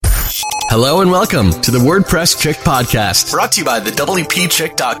Hello and welcome to the WordPress Chick podcast, brought to you by the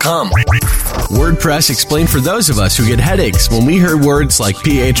WPChick.com. WordPress explained for those of us who get headaches when we hear words like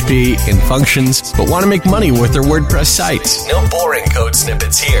PHP and functions, but want to make money with their WordPress sites. No boring code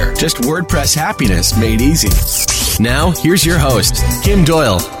snippets here, just WordPress happiness made easy. Now, here's your host, Kim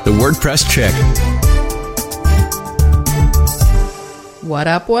Doyle, the WordPress Chick. What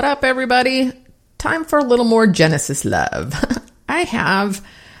up, everybody? Time for a little more Genesis love. I have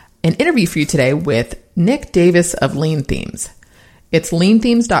an interview for you today with Nick Davis of Lean Themes. It's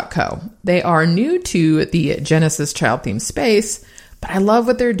leanthemes.co. They are new to the Genesis child theme space, but I love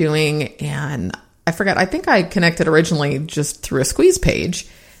what they're doing. And I think I connected originally just through a squeeze page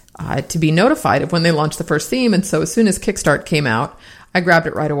to be notified of when they launched the first theme. And so as soon as Kickstart came out, I grabbed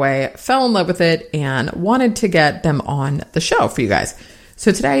it right away, fell in love with it, and wanted to get them on the show for you guys.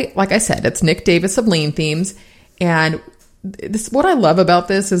 So today, like I said, it's Nick Davis of Lean Themes. And what I love about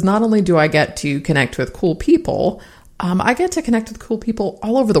this is not only do I get to connect with cool people, I get to connect with cool people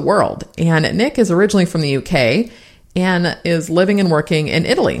all over the world. And Nick is originally from the UK and is living and working in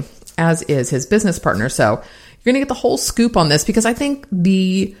Italy, as is his business partner. So you're going to get the whole scoop on this because I think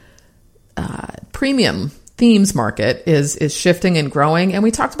the premium themes market is shifting and growing. And we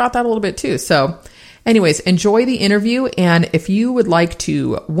talked about that a little bit too. So anyways, enjoy the interview. And if you would like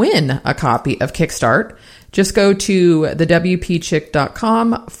to win a copy of Kickstart, just go to the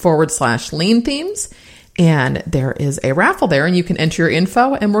WPChick.com/lean themes. And there is a raffle there and you can enter your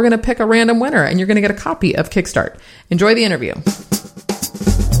info and we're going to pick a random winner and you're going to get a copy of Kickstart. Enjoy the interview.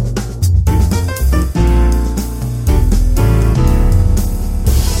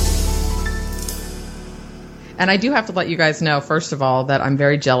 And I do have to let you guys know, first of all, that I'm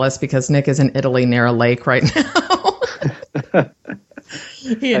very jealous because Nick is in Italy near a lake right now.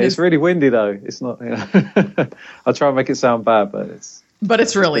 It's really windy though. It's not. You know, I'll try and make it sound bad, but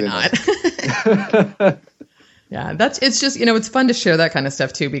it's really not. Yeah, it's just, it's fun to share that kind of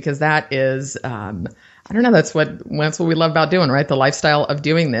stuff too, because that is, I don't know, that's what we love about doing, right? The lifestyle of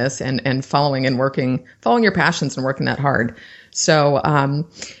doing this and following your passions and working that hard. So,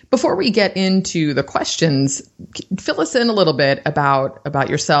 before we get into the questions, fill us in a little bit about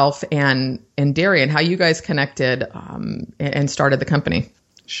yourself and Darian, how you guys connected, and started the company.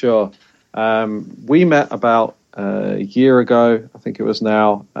 Sure. We met about a year ago, I think it was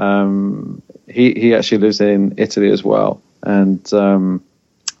now. He actually lives in Italy as well. And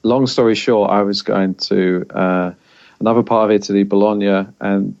long story short, I was going to another part of Italy, Bologna,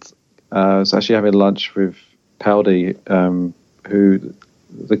 and I was actually having lunch with Peldi, who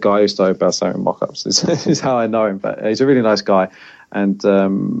the guy who started Balsamic Mockups is how I know him. But he's a really nice guy. And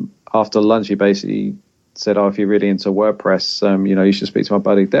after lunch, he basically said, if you're really into WordPress, you should speak to my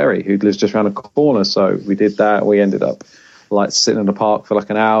buddy Derry, who lives just around the corner. So we did that. We ended up sitting in the park for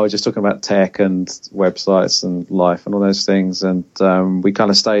an hour, just talking about tech and websites and life and all those things. And we kind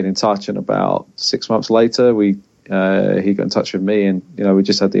of stayed in touch. And about 6 months later, he got in touch with me, and we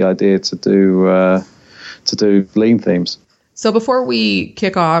just had the idea to do Lean Themes. So before we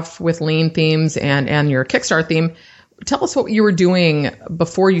kick off with Lean Themes and your Kickstart theme, tell us what you were doing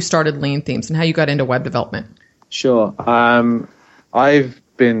before you started Lean Themes and how you got into web development. Sure. I've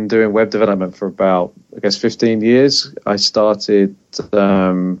been doing web development for about, 15 years. I started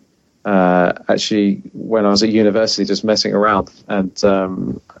actually when I was at university, just messing around. And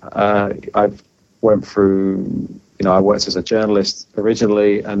I went through, I worked as a journalist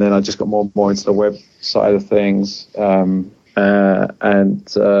originally, and then I just got more and more into the web side of things, and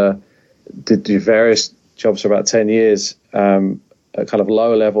did do various jobs for about 10 years at kind of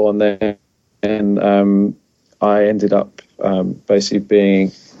lower level, and then I ended up basically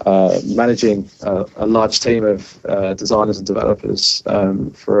being managing a large team of designers and developers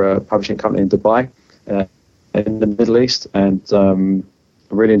for a publishing company in Dubai in the Middle East, and I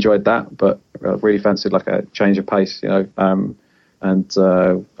really enjoyed that, but I really fancied a change of pace, and I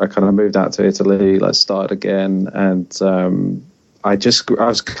kind of moved out to Italy, started again, and I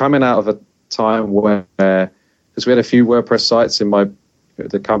was coming out of a time where, because we had a few WordPress sites in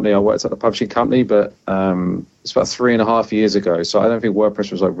the company I worked at, the publishing company, but it's about 3.5 years ago, so I don't think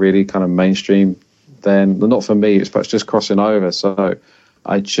WordPress was really kind of mainstream then. Not for me, it was just crossing over. So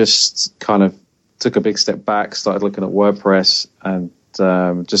I just kind of took a big step back, started looking at WordPress, and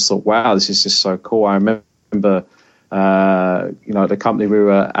just thought, wow, this is just so cool. I remember the company we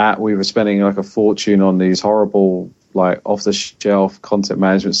were at, we were spending a fortune on these horrible off-the-shelf content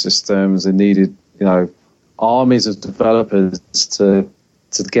management systems, and needed armies of developers to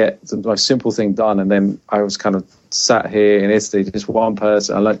get the most simple thing done. And then I was kind of sat here in Italy, just one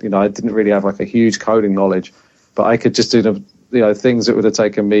person. I didn't really have a huge coding knowledge, but I could just do things that would have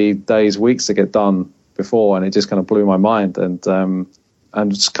taken me days, weeks to get done before, and it just kind of blew my mind. And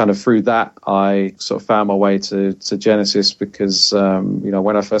just kind of through that, I sort of found my way to Genesis because,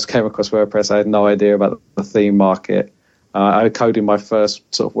 when I first came across WordPress, I had no idea about the theme market. I coded my first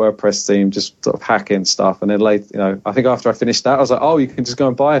sort of WordPress theme, just sort of hacking stuff. And then later, I think after I finished that, I was like, oh, you can just go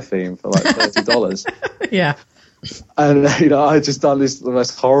and buy a theme for like $30. Yeah. And, I had just done the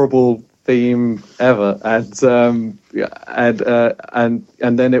most horrible theme ever. And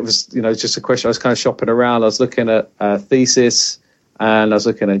then it was, just a question. I was kind of shopping around. I was looking at Thesis, and I was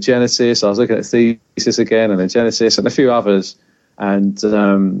looking at Genesis. I was looking at Thesis again, and then Genesis, and a few others. And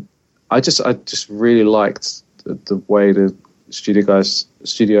I just really liked the way the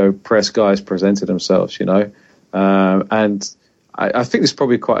studio press guys presented themselves, and I think it's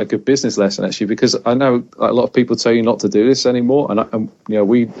probably quite a good business lesson actually, because I know a lot of people tell you not to do this anymore, and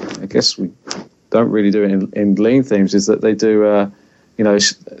I guess we don't really do it in lean themes. Is that they do,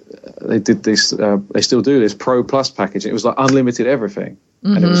 they did this, they still do this Pro Plus package. It was like unlimited everything,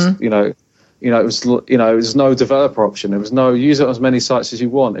 and it was it was no developer option. There was no use it on as many sites as you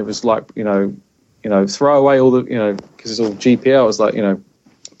want. It was like throw away all the, because it's all GPL. It's like,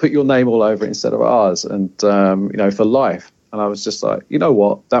 put your name all over it instead of ours, and for life. And I was just like, you know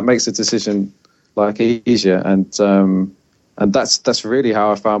what, that makes the decision like easier, and that's really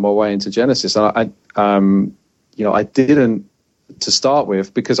how I found my way into Genesis. And I didn't, to start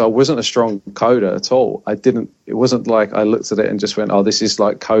with, because I wasn't a strong coder at all. It wasn't like I looked at it and just went, oh, this is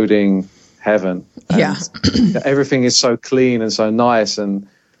like coding heaven. And yeah. Everything is so clean and so nice, and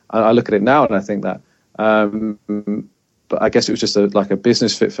I look at it now and I think that. But I guess it was just a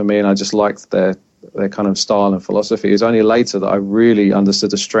business fit for me, and I just liked their kind of style and philosophy. It was only later that I really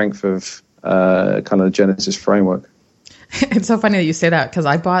understood the strength of kind of the Genesis framework. It's so funny that you say that, because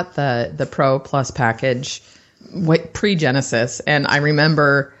I bought the Pro Plus package pre-Genesis, and I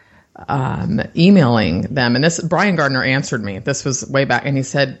remember emailing them, and Brian Gardner answered me. This was way back, and he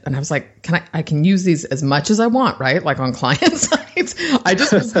said, and I was like, I can use these as much as I want, right? Like on client sites. I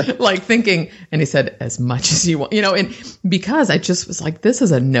just was like thinking, and he said, as much as you want, and because I just was like, this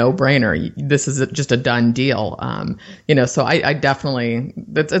is a no-brainer. This is just a done deal. So I definitely,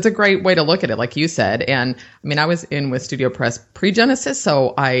 it's a great way to look at it, like you said. And I mean, I was in with Studio Press pre-Genesis,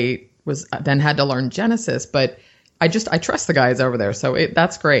 so I then had to learn Genesis, but I trust the guys over there. So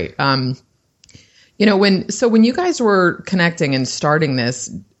that's great. When you guys were connecting and starting this,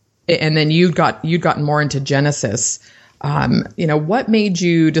 and then you'd gotten more into Genesis, what made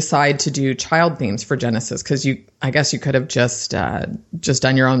you decide to do child themes for Genesis? Because I guess you could have just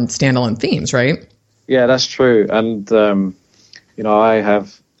done your own standalone themes, right? Yeah, that's true. And, I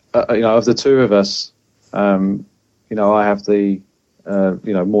have, of the two of us, I have the,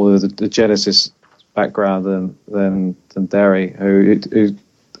 more the Genesis background than Derry, who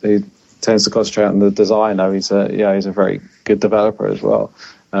tends to concentrate on the design. Though he's a very good developer as well.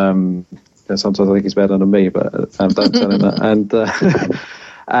 Sometimes I think he's better than me, but don't tell him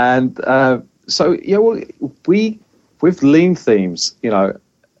that. We with lean themes,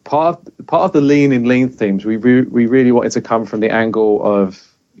 part of the lean in lean themes, we really wanted to come from the angle of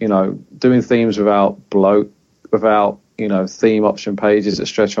doing themes without bloat, without theme option pages that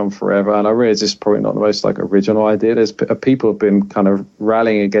stretch on forever. And I realize this is probably not the most original idea. There's people have been kind of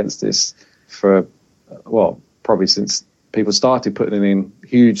rallying against this for, probably since people started putting in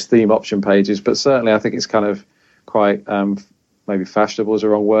huge theme option pages. But certainly I think it's kind of quite, maybe fashionable is the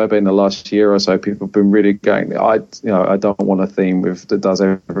wrong word, but in the last year or so, people have been really going, I don't want a theme that does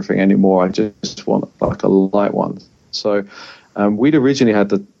everything anymore. I just want like a light one. So we'd originally had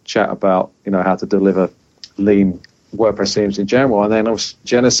the chat about, how to deliver lean WordPress themes in general, and then also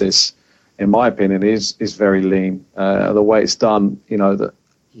Genesis, in my opinion, is very lean. The way it's done, that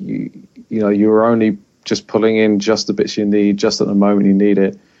you're only just pulling in just the bits you need, just at the moment you need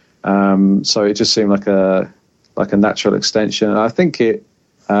it. So it just seemed like a natural extension. And I think it.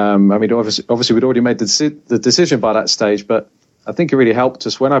 Obviously, we'd already made the decision by that stage, but I think it really helped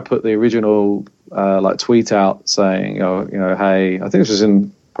us when I put the original tweet out saying, hey, I think this was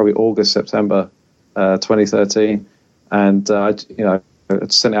in probably August, September 2013. And I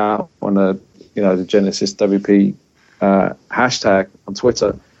sent it out on the Genesis WP hashtag on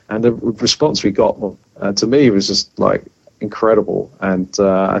Twitter, and the response we got to me was just like incredible. And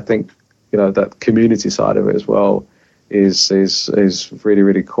I think that community side of it as well is really,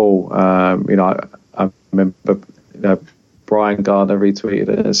 really cool. I remember Brian Gardner retweeted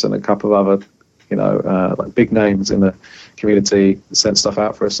us, and a couple of other big names in the community sent stuff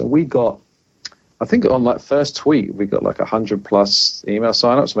out for us, and we got. I think on first tweet we got 100+ email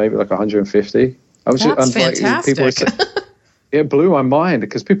signups, maybe 150. That's fantastic. it blew my mind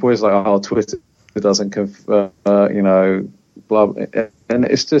because people always like, oh, Twitter doesn't convert, blah. And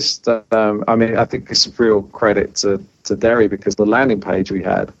it's just, I think it's real credit to Derry because the landing page we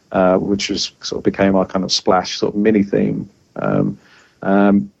had, which was sort of became our kind of splash sort of mini theme.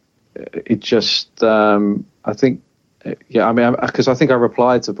 It just, I think, because I think I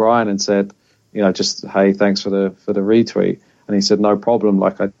replied to Brian and said, just, hey, thanks for the retweet. And he said, no problem.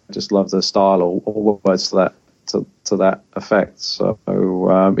 Like, I just love the style or words to that effect. So,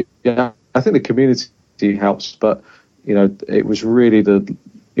 I think the community helps, but, it was really the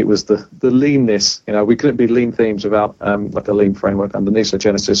leanness. We couldn't be lean themes without like a lean framework underneath. So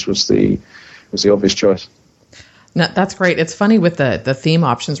Genesis was the obvious choice. No, that's great. It's funny with the theme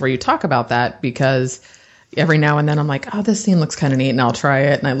options where you talk about that because every now and then I'm like, oh, this theme looks kind of neat, and I'll try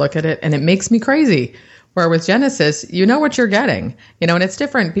it, and I look at it, and it makes me crazy. Where with Genesis, you know what you're getting, and it's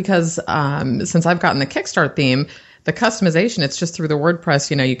different because since I've gotten the Kickstart theme, the customization, it's just through the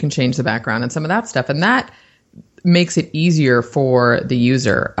WordPress, you can change the background and some of that stuff, and that makes it easier for the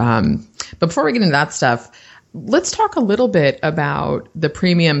user. But before we get into that stuff, let's talk a little bit about the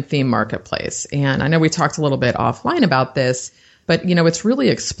premium theme marketplace. And I know we talked a little bit offline about this, but it's really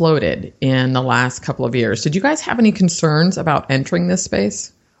exploded in the last couple of years. Did you guys have any concerns about entering this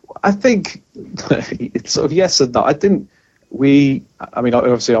space? I think it's sort of yes and no.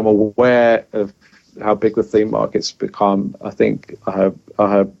 Obviously I'm aware of how big the theme market's become. I think I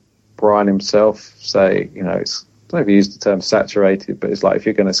heard Brian himself say, it's, I don't know if he used the term saturated, but it's like if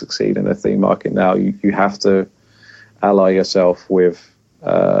you're going to succeed in the theme market now, you have to ally yourself with, with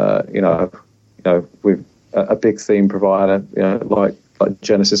a big theme provider, like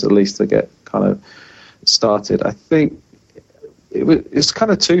Genesis at least to get kind of started. I think it's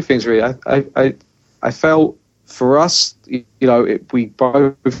kind of two things really. I felt for us, we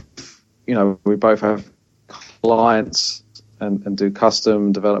both have clients and do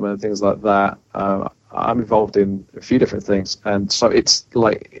custom development and things like that. I'm involved in a few different things, and so it's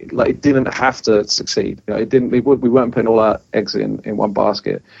like it didn't have to succeed. We weren't putting all our eggs in one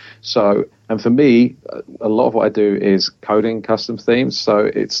basket. So, and for me, a lot of what I do is coding custom themes. So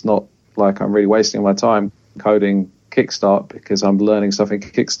it's not like I'm really wasting my time coding Kickstart because I'm learning stuff in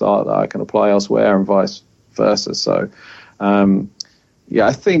Kickstart that I can apply elsewhere and vice versa. So,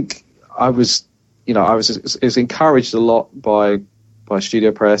 I think I was encouraged a lot by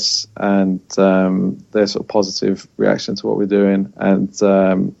Studio Press and their sort of positive reaction to what we're doing, and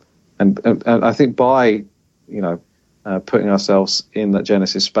I think by putting ourselves in that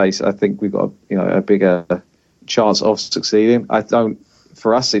Genesis space, I think we've got a bigger chance of succeeding.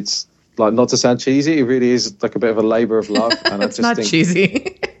 For us, it's like, not to sound cheesy, it really is like a bit of a labor of love, and it's not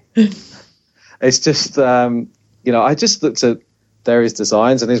cheesy. It's just I just looked at Derry's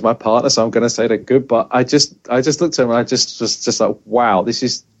designs, and he's my partner, so I'm going to say they're good. But I just looked at him, and I just was just like, wow, this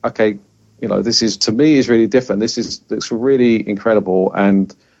is okay. This is, to me, is really different. Looks really incredible.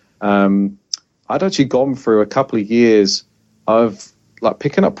 And I'd actually gone through a couple of years of like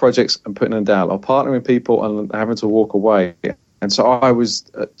picking up projects and putting them down, or partnering with people and having to walk away. And so I was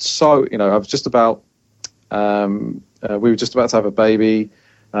I was just about we were just about to have a baby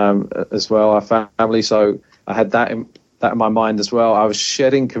as well, our family. So I had that in my mind as well. I was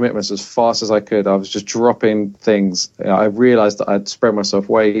shedding commitments as fast as I could. I was just dropping things. I realized that I'd spread myself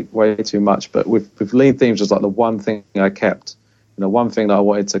way too much. But with lean themes, it was like the one thing I kept, one thing that I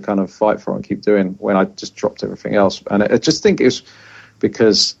wanted to kind of fight for and keep doing when I just dropped everything else. And I just think it was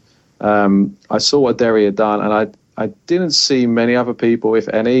because I saw what Derry had done, and I didn't see many other people, if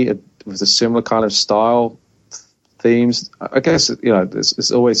any, with a similar kind of style themes. I guess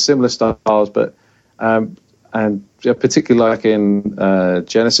it's always similar styles, but and particularly like in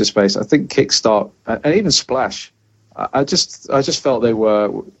Genesis space, I think Kickstart and even Splash, I just felt they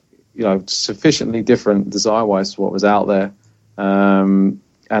were sufficiently different design wise to what was out there, and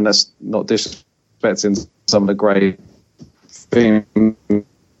that's not disrespecting some of the great theme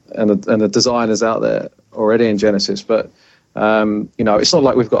and the designers out there already in Genesis, but it's not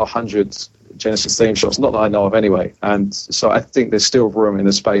like we've got 100 Genesis theme shops, not that I know of anyway. And so I think there's still room in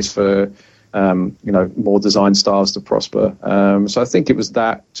the space for more design styles to prosper. So I think it was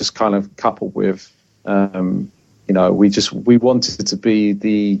that, just kind of coupled with we wanted to be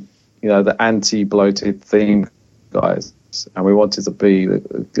the anti-bloated theme guys, and we wanted to be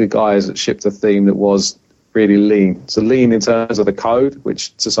the guys that shipped a theme that was really lean. So lean in terms of the code,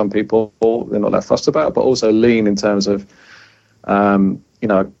 which to some people they're not that fussed about, but also lean in terms of for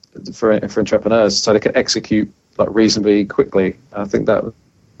entrepreneurs, so they can execute like reasonably quickly. I think that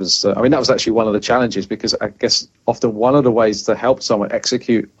was, that was actually one of the challenges, because I guess often one of the ways to help someone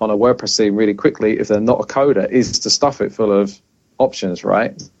execute on a WordPress theme really quickly, if they're not a coder, is to stuff it full of options,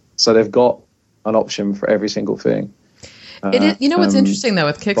 right? So they've got an option for every single thing. It is, what's interesting though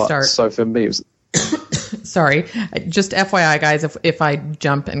with Kickstart. So for me, it was. Sorry, just FYI, guys, if I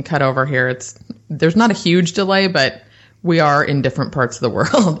jump and cut over here, there's not a huge delay, but we are in different parts of the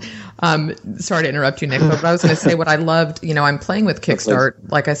world. Sorry to interrupt you, Nick, but I was going to say what I loved, I'm playing with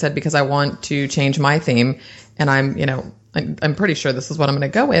Kickstart, like I said, because I want to change my theme, and I'm pretty sure this is what I'm going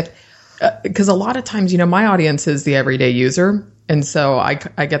to go with, because a lot of times, my audience is the everyday user, and so I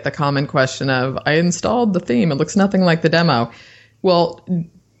get the common question of, I installed the theme, it looks nothing like the demo. Well,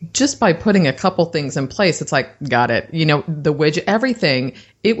 just by putting a couple things in place, it's like, got it. The widget, everything.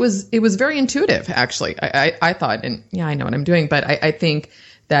 It was very intuitive, actually. I thought, and yeah, I know what I'm doing, but I think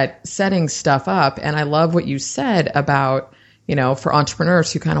that setting stuff up, and I love what you said about, for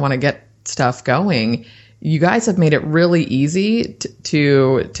entrepreneurs who kind of want to get stuff going, you guys have made it really easy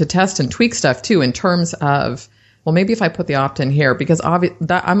to test and tweak stuff too, in terms of, well, maybe if I put the opt-in here, because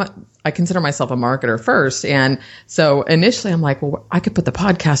I consider myself a marketer first. And so initially I'm like, well, I could put the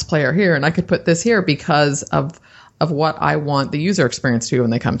podcast player here and I could put this here because of what I want the user experience to be when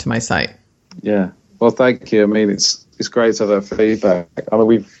they come to my site. Yeah. Well, thank you. I mean, it's great to have that feedback. I mean,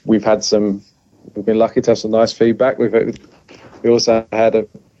 we've been lucky to have some nice feedback. We also had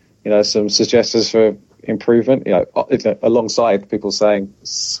some suggestions for improvement, alongside people saying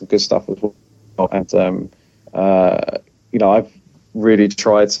some good stuff as well. And, I've really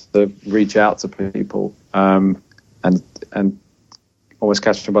tried to reach out to people and almost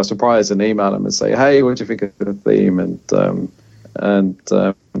catch them by surprise and email them and say, hey, what do you think of the theme?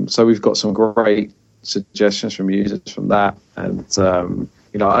 And so we've got some great suggestions from users from that. And,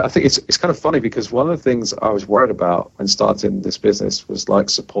 I think it's kind of funny, because one of the things I was worried about when starting this business was like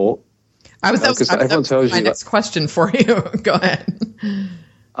support. That was my next question for you. Go ahead.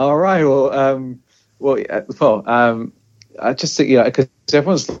 All right. I just think, because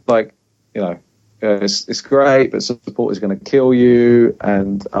everyone's like, it's great, but support is going to kill you.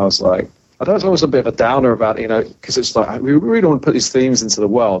 And I was like, I was always a bit of a downer about it, because it's like, we really want to put these themes into the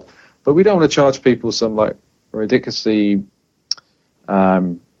world, but we don't want to charge people some like ridiculously,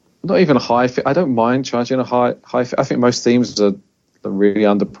 not even a high fee. I don't mind charging a high fee. I think most themes are really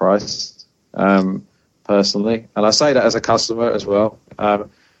underpriced, personally. And I say that as a customer as well,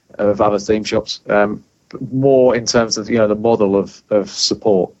 of other theme shops. More in terms of the model of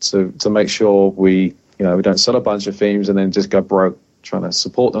support to make sure we don't sell a bunch of themes and then just go broke trying to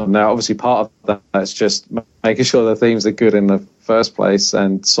support them. Now, obviously, part of that's just making sure the themes are good in the first place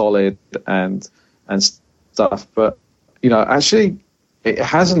and solid and stuff. But actually, it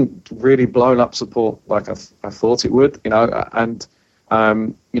hasn't really blown up support like I thought it would. And I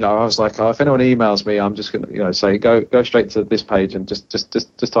was like, if anyone emails me, I'm just going to, say, go straight to this page and just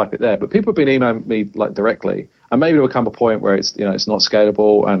type it there. But people have been emailing me like directly, and maybe there will come a point where it's, it's not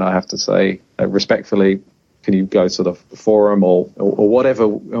scalable, and I have to say respectfully, can you go to the forum or whatever?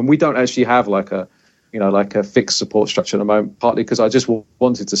 And we don't actually have like a fixed support structure at the moment, partly because I just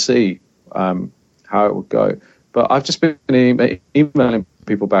wanted to see how it would go. But I've just been emailing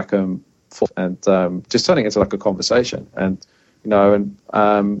people back and forth, and just turning it into like a conversation. And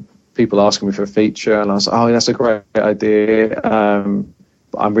people asking me for a feature, and I was like, oh, that's a great idea. I'm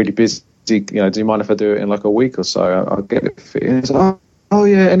really busy. Do you mind if I do it in like a week or so? I'll get it for you. Like, oh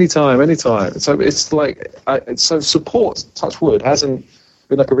yeah, anytime. So it's like, so support, touch wood, hasn't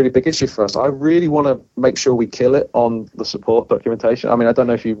been like a really big issue for us. I really want to make sure we kill it on the support documentation. I mean, I don't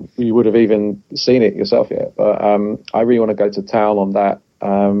know if you would have even seen it yourself yet, but I really want to go to town on that,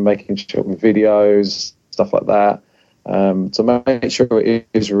 making sure with videos, stuff like that. To make sure it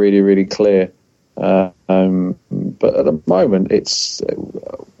is really, really clear. But at the moment, it's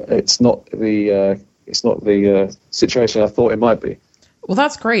not the situation I thought it might be. Well,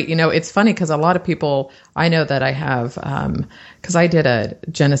 that's great. It's funny because a lot of people, I know that I have, because I did a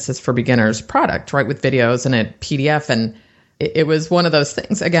Genesis for Beginners product, right, with videos and a PDF, and it was one of those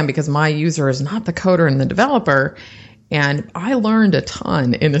things, again, because my user is not the coder and the developer. And I learned a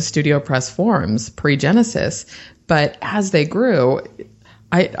ton in the StudioPress forums pre-Genesis, but as they grew,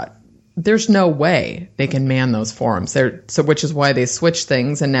 there's no way they can man those forums. Which is why they switched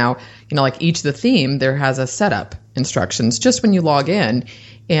things. And now, like each of the theme, there has a setup instructions just when you log in.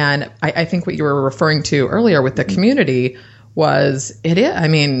 And I think what you were referring to earlier with the community was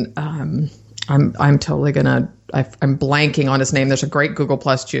I'm totally gonna. I'm blanking on his name. There's a great Google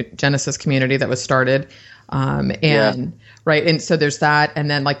Plus Genesis community that was started. right? And so there's that. And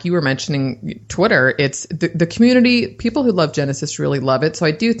then like you were mentioning Twitter, it's the community, people who love Genesis really love it. So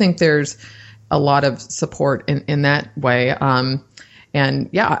I do think there's a lot of support in that way. And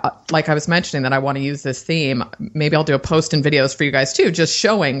yeah, like I was mentioning that I want to use this theme. Maybe I'll do a post and videos for you guys too, just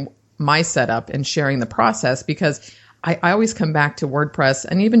showing my setup and sharing the process, because I always come back to WordPress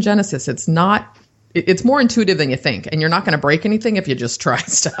and even Genesis. It's more intuitive than you think, and you're not going to break anything if you just try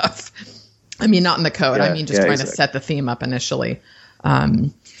stuff. I mean, not in the code. I mean, just trying to set the theme up initially.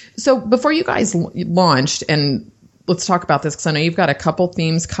 So before you guys launched, and let's talk about this, because I know you've got a couple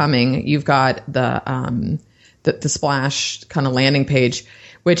themes coming. You've got the Splash kind of landing page,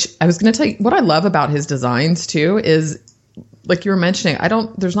 which I was going to tell you what I love about his designs too is, like you were mentioning,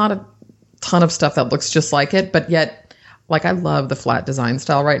 there's not a ton of stuff that looks just like it, but yet, like, I love the flat design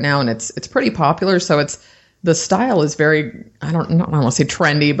style right now, and it's pretty popular. So the style is very, I don't want to say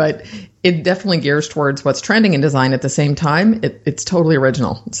trendy, but it definitely gears towards what's trending in design. At the same time, it's totally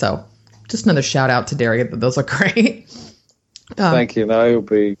original. So just another shout out to Derry. Those look great. Thank you. No, he'll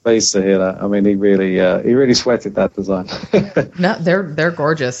be pleased to hear that. I mean, he really sweated that design. No, they're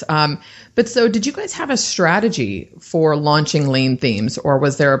gorgeous. But so did you guys have a strategy for launching lean themes, or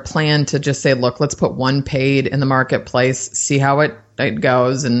was there a plan to just say, look, let's put one paid in the marketplace, see how it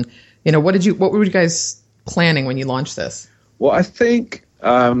goes? And, what were you guys planning when you launched this? Well, I think,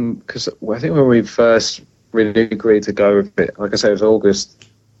 because I think when we first really agreed to go with it, like I said, it was August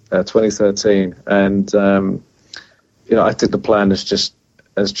 2013. And, I think the plan has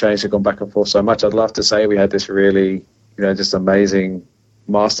changed and gone back and forth so much. I'd love to say we had this really, just amazing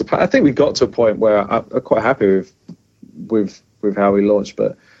master plan. I think we got to a point where I'm quite happy with how we launched.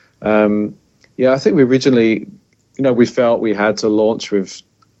 But I think we originally, we felt we had to launch with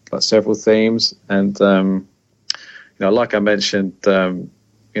like several themes, and like I mentioned,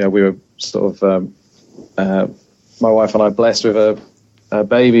 we were sort of my wife and I blessed with a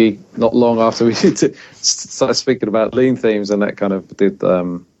baby not long after we started speaking about lean themes, and that kind of did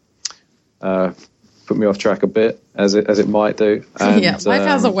put me off track a bit, as it might do. And, yeah, life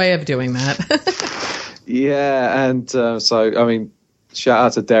has a way of doing that. Yeah, and so I mean, shout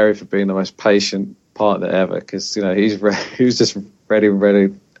out to Derry for being the most patient partner ever, because he was just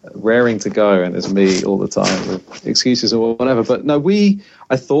raring to go, and it's me all the time with excuses or whatever. But no,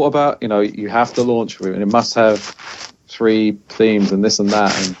 I thought about you have to launch with it, and it must have 3 themes and this and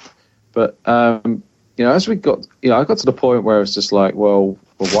that, but as we got, I got to the point where it's just like, well,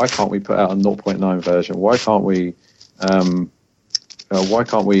 why can't we put out a 0.9 version? Why can't we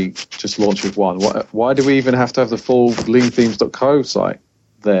just launch with one? Why do we even have to have the full leanthemes.co site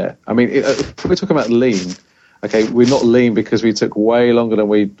there? I mean, if we're talking about lean, okay, we're not lean because we took way longer than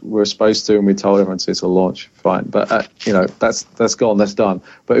we were supposed to, and we told everyone to launch, fine. But that's gone, that's done.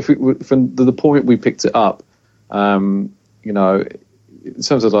 But from the point we picked it up, in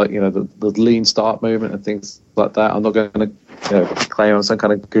terms of like the lean start movement and things like that, I'm not going to claim I'm some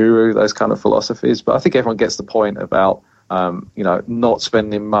kind of guru, those kind of philosophies, but I think everyone gets the point about not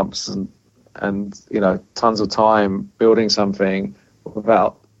spending months and tons of time building something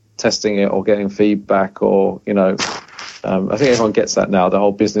without testing it or getting feedback, or I think everyone gets that now, the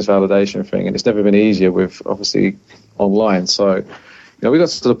whole business validation thing, and it's never been easier with obviously online. So we got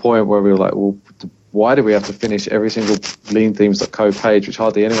to the point where we were like, well, why do we have to finish every single leanthemes.co page, which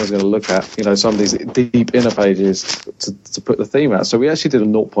hardly anyone's going to look at, some of these deep inner pages to put the theme out? So we actually did a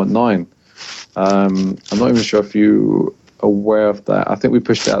 0.9. I'm not even sure if you are aware of that. I think we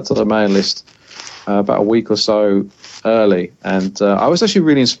pushed it out to the mailing list about a week or so early. And I was actually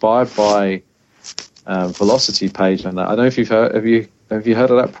really inspired by Velocity page on that. I don't know if you've heard, have you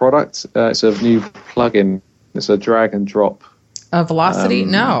heard of that product? It's a new plugin. It's a drag and drop. Velocity?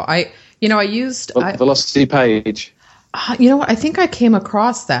 No, I used Velocity page. What? I think I came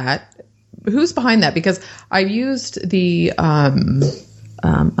across that. Who's behind that? Because I've used the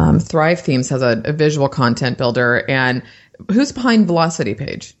Thrive Themes has a visual content builder, and who's behind Velocity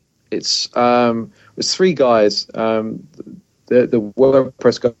page? It's 3 guys. The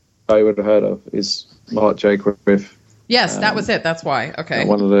WordPress guy you would have heard of is Mark Jacob. Yes, that was it. That's why. Okay.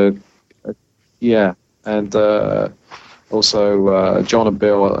 One of the and also John and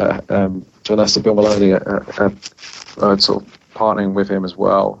Bill, John Esther, Bill Maloney, sort of partnering with him as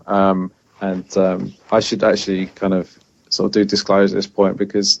well. And I should actually kind of sort of do disclose at this point,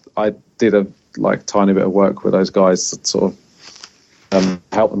 because I did a tiny bit of work with those guys to sort of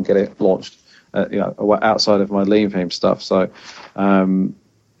help them get it launched, outside of my lean theme stuff. So,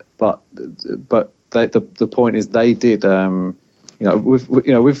 but the point is they did.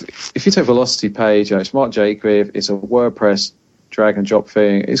 If you take Velocity page, it's Mark Jacob, it's a WordPress drag and drop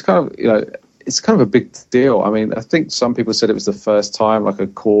thing. It's kind of it's kind of a big deal. I mean, I think some people said it was the first time like a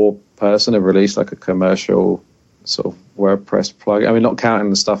core person had released like a commercial sort of WordPress plugin. I mean, not counting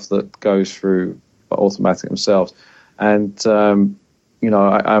the stuff that goes through Automatic themselves. And it's kind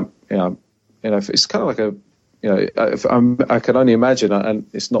of like a, I can only imagine, and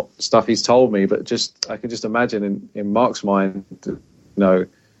it's not stuff he's told me, but just I can just imagine in Mark's mind, a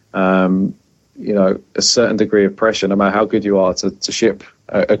certain degree of pressure, no matter how good you are, to ship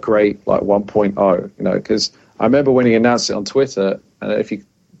a great like 1.0. Because I remember when he announced it on Twitter, and if you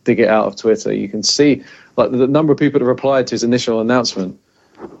dig it out of Twitter, you can see like the number of people that replied to his initial announcement,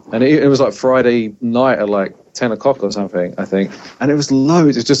 and it was like Friday night at like 10 o'clock or something, I think, and it was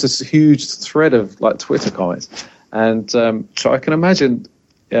loads. It's just this huge thread of like Twitter comments, and so I can imagine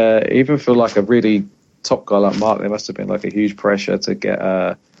even for like a really top guy like Mark, there must have been like a huge pressure to get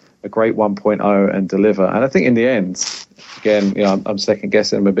a great 1.0 and deliver. And I think in the end, again, I'm second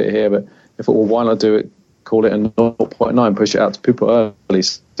guessing him a bit here, but if it will, why not do it? Call it a 0.9, push it out to people early,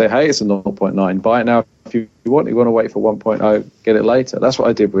 say, hey, it's a 0.9, buy it now if you want. You want to wait for 1.0, get it later. That's what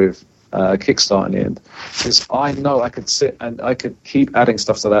I did with Kickstart in the end, because I know I could sit and I could keep adding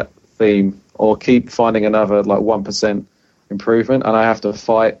stuff to that theme or keep finding another like 1% improvement, and I have to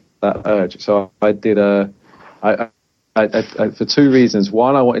fight that urge. So I did I for two reasons.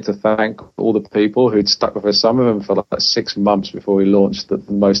 One, I wanted to thank all the people who'd stuck with us, some of them for like 6 months before we launched the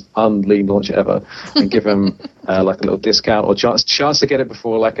most unlean launch ever, and give them like a little discount or chance to get it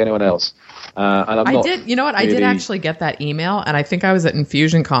before like anyone else. And I did, I did actually get that email, and I think I was at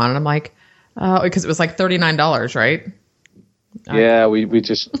InfusionCon, and I'm like, because it was like $39, right? Yeah, we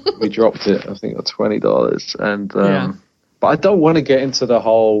dropped it, I think, at $20, and but I don't want to get into the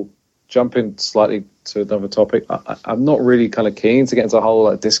whole. Jumping slightly to another topic, I'm not really kind of keen to get into the whole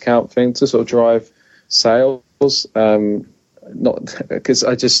like discount thing to sort of drive sales. Not because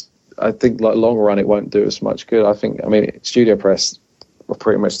I think like long run it won't do as much good. I mean, Studio Press will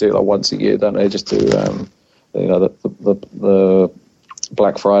pretty much do it like once a year, don't they? Just do the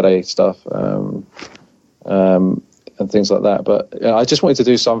Black Friday stuff and things like that. But I just wanted to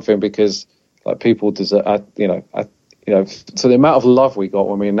do something because like people deserve. So the amount of love we got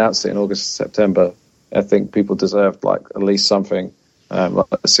when we announced it in August, September, I think people deserved like at least something like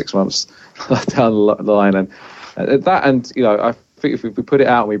 6 months down the line, and that, and I think if we put it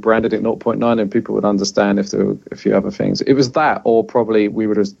out and we branded it 0.9, then people would understand if there were a few other things. It was that, or probably we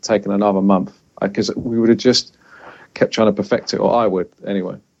would have taken another month because we would have just kept trying to perfect it, or I would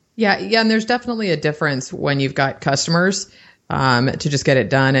anyway. Yeah, and there's definitely a difference when you've got customers. To just get it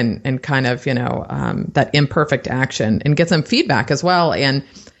done and kind of, that imperfect action and get some feedback as well. And,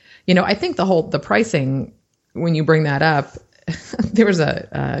 I think the pricing, when you bring that up, there was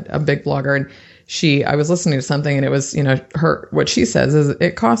a big blogger, and I was listening to something, and it was, what she says is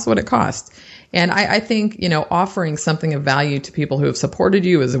it costs what it costs. And I think, offering something of value to people who have supported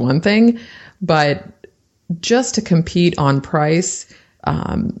you is one thing, but just to compete on price,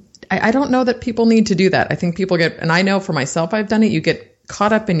 I don't know that people need to do that. I think people and I know for myself, I've done it. You get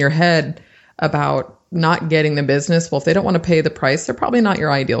caught up in your head about not getting the business. Well, if they don't want to pay the price, they're probably not your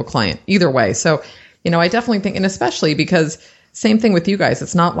ideal client either way. So, I definitely think, and especially because same thing with you guys.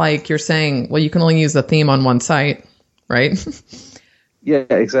 It's not like you're saying, well, you can only use the theme on one site, right? Yeah,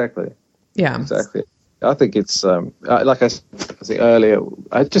 exactly. Yeah, exactly. I think it's, like I think earlier,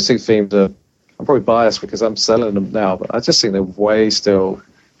 I just think themes are, I'm probably biased because I'm selling them now, but I just think they're way still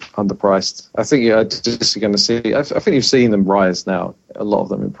underpriced. I think you're just going to see. I think you've seen them rise now. A lot of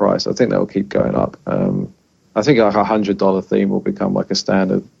them in price. I think they'll keep going up. I think like $100 theme will become like a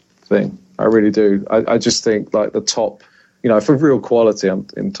standard thing. I really do. I just think like the top, for real quality.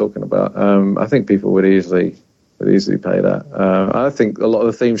 I'm talking about. I think people would easily pay that. I think a lot of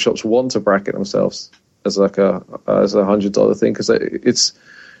the theme shops want to bracket themselves as like a $100 thing because it's.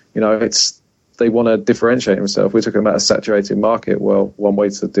 They want to differentiate themselves. We're talking about a saturated market. Well, one way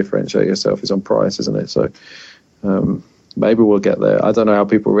to differentiate yourself is on price, isn't it? So maybe we'll get there. I don't know how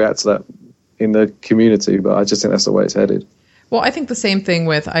people react to that in the community, but I just think that's the way it's headed. Well, I think the same thing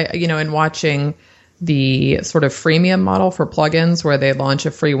with, in watching the sort of freemium model for plugins where they launch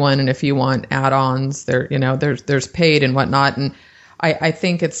a free one, and if you want add-ons, there's paid and whatnot. And I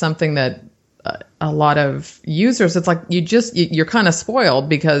think it's something that a lot of users, it's like you're kind of spoiled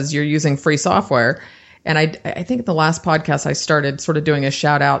because you're using free software. And I think the last podcast I started sort of doing a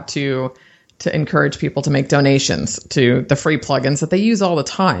shout out to encourage people to make donations to the free plugins that they use all the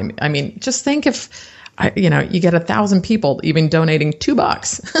time. I mean, just think if you get 1,000 people even donating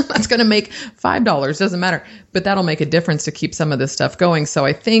 $2, that's going to make $5. Doesn't matter, but that'll make a difference to keep some of this stuff going. So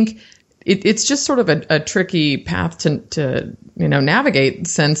I think it's just sort of a tricky path to navigate,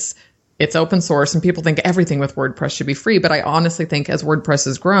 since it's open source and people think everything with WordPress should be free. But I honestly think as WordPress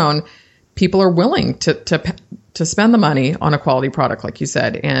has grown, people are willing to spend the money on a quality product, like you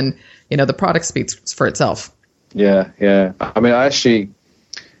said. And, the product speaks for itself. Yeah. I mean, I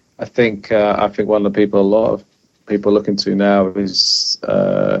think one of the people a lot of people looking to now is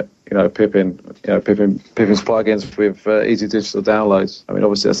Pippin's plugins with easy digital downloads. I mean,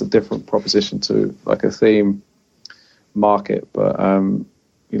 obviously that's a different proposition to like a theme market, but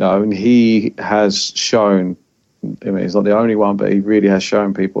he has shown. I mean, he's not the only one, but he really has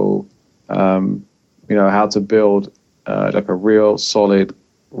shown people, how to build like a real solid,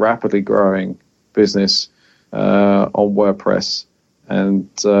 rapidly growing business on WordPress. And,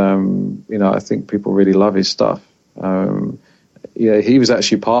 I think people really love his stuff. He was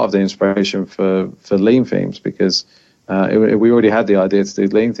actually part of the inspiration for lean themes because we already had the idea to do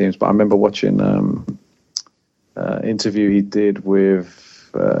lean themes. But I remember watching interview he did with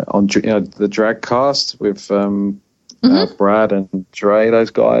on the Dragcast with Brad and Dre, those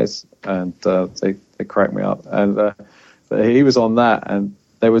guys, and they cracked me up. And he was on that, and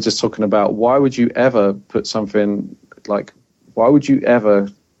they were just talking about why would you ever put something like, why would you ever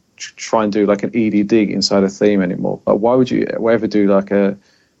try and do like an EDD inside a theme anymore? Like, why would you ever do like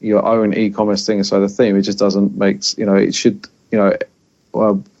your own e-commerce thing inside a theme? It just doesn't make, it should,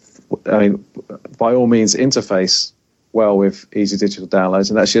 well, I mean, by all means interface well with easy digital downloads.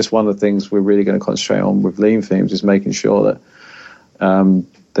 And that's just one of the things we're really going to concentrate on with lean themes, is making sure that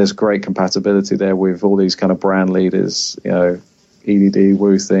there's great compatibility there with all these kind of brand leaders, EDD,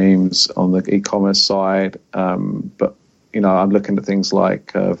 Woo themes on the e-commerce side. But I'm looking at things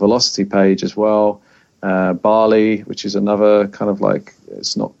like Velocity Page as well, Barley, which is another kind of like,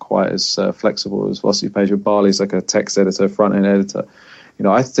 it's not quite as flexible as Velocity Page, but Barley is like a text editor, front-end editor.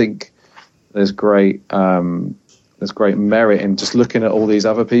 I think there's great merit in just looking at all these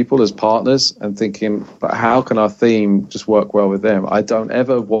other people as partners and thinking, but how can our theme just work well with them? I don't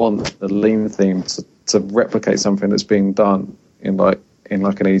ever want the lean theme to replicate something that's being done in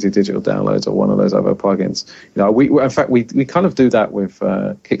an easy digital downloads or one of those other plugins. We kind of do that with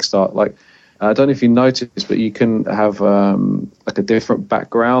Kickstart. Like, I don't know if you noticed, but you can have like a different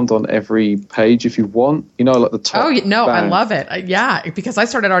background on every page if you want. Like the top. Oh no, band. I love it. Yeah, because I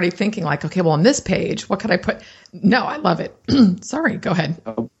started already thinking like, okay, well on this page, what could I put? No, I love it. Sorry, go ahead.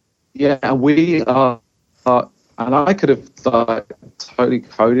 And we are, and I could have totally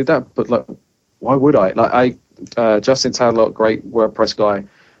coded that, but like, why would I? Like Justin Tadlock, great WordPress guy,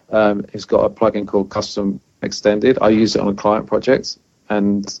 he's got a plugin called Custom Extended. I use it on a client project,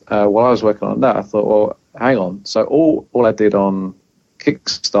 and while I was working on that, I thought, well, hang on. So all I did on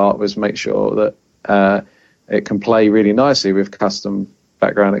Kickstart was make sure that it can play really nicely with Custom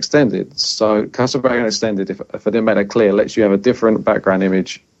Background Extended. So Custom Background Extended, if I didn't make that clear, lets you have a different background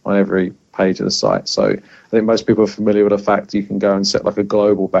image on every page of the site. So I think most people are familiar with the fact you can go and set like a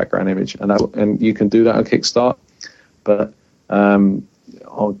global background image, and you can do that on Kickstart. But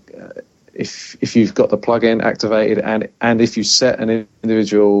if you've got the plugin activated and if you set an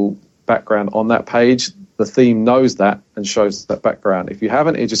individual background on that page, the theme knows that and shows that background. If you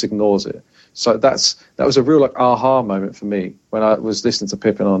haven't, it just ignores it. So that was a real like aha moment for me when I was listening to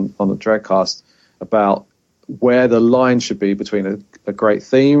Pippin on the Dragcast about where the line should be between a great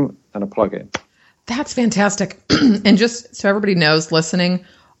theme and a plugin. That's fantastic. And just so everybody knows listening,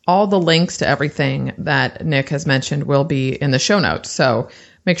 all the links to everything that Nick has mentioned will be in the show notes. So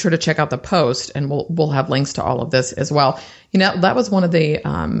make sure to check out the post, and we'll have links to all of this as well. That was one of the,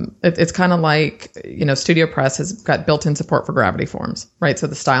 it's kind of like, Studio Press has got built-in support for Gravity Forms, right? So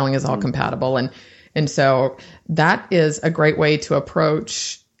the styling is all compatible. And so that is a great way to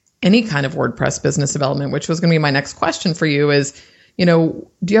approach any kind of WordPress business development, which was going to be my next question for you is, do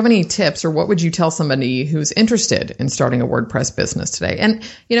you have any tips, or what would you tell somebody who's interested in starting a WordPress business today? And,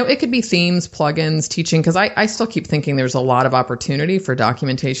 it could be themes, plugins, teaching, because I still keep thinking there's a lot of opportunity for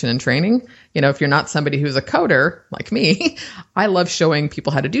documentation and training. If you're not somebody who's a coder like me, I love showing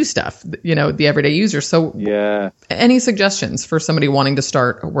people how to do stuff, the everyday user. So yeah, any suggestions for somebody wanting to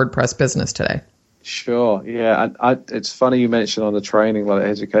start a WordPress business today? Sure. Yeah. It's funny you mentioned on the training, like the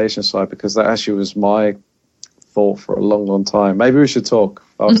education side, because that actually was my thought for a long, long time. Maybe we should talk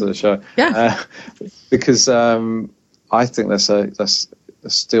after the show. Yeah. Because I think that's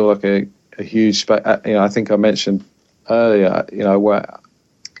still like a huge space. I think I mentioned earlier, where,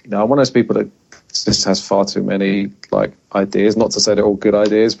 I'm one of those people that just has far too many like ideas, not to say they're all good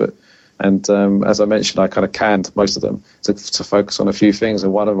ideas, but as I mentioned, I kind of canned most of them to focus on a few things.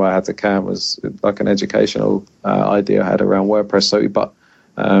 And one of them I had to can was like an educational idea I had around WordPress. So, but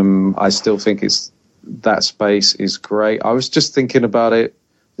I still think that space is great. I was just thinking about it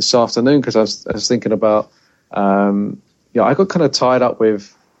this afternoon because I was thinking about, I got kind of tied up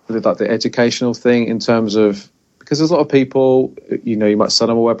with like the educational thing in terms of, because there's a lot of people, you might sell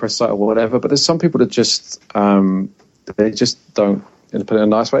them a WordPress site or whatever, but there's some people that just, they just don't, to put it in a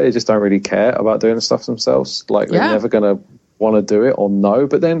nice way, they just don't really care about doing the stuff themselves. Like they're never going to want to do it or know.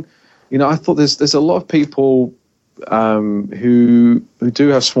 But then, I thought there's a lot of people who do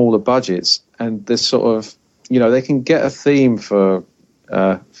have smaller budgets, and there's sort of, they can get a theme for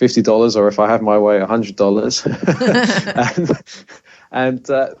 $50, or if I have my way,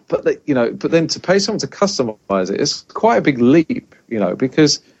 $100. But then to pay someone to customize it, it's quite a big leap,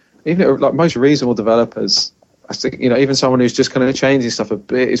 because even like most reasonable developers, I think, even someone who's just kind of changing stuff a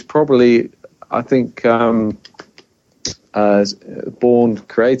bit is probably, I think, Born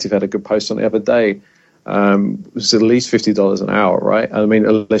Creative had a good post on the other day. It was at least $50 an hour, right? I mean,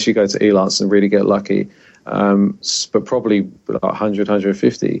 unless you go to Elance and really get lucky, but probably like 100,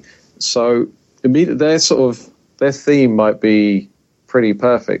 150. So immediately, their theme might be pretty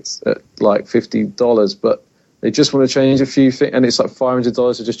perfect at like $50, but they just want to change a few things, and it's like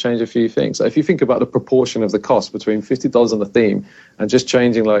 $500 to just change a few things. So if you think about the proportion of the cost between $50 on the theme and just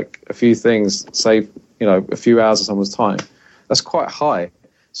changing like a few things, save a few hours of someone's time, that's quite high.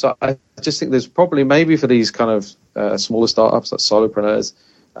 So I just think there's probably, maybe for these kind of smaller startups like solopreneurs,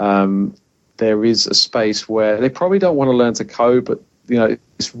 there is a space where they probably don't want to learn to code, but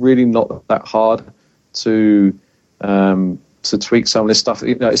it's really not that hard to tweak some of this stuff.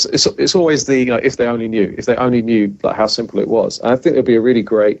 It's always the if they only knew like how simple it was. And I think it'd be a really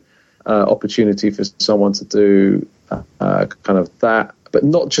great opportunity for someone to do kind of that, but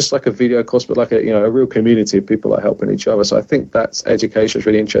not just like a video course, but like a real community of people that are helping each other. So I think that's education is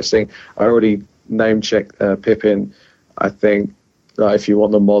really interesting. I already name checked Pippin. I think if you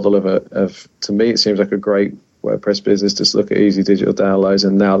want the model of to me, it seems like a great WordPress business. Just look at easy digital downloads,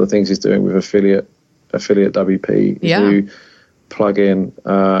 and now the things he's doing with affiliate WP, new plugin.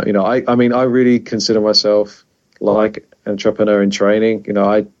 I mean, I really consider myself like an entrepreneur in training.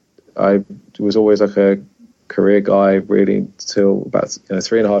 I was always like a career guy really until about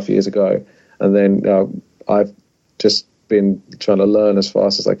 3.5 years ago, and then I've just been trying to learn as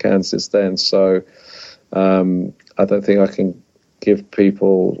fast as I can since then. So I don't think I can give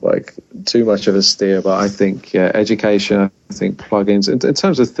people like too much of a steer, but I think education, I think plugins. In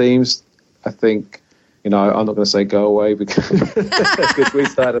terms of themes, I think I'm not going to say go away because we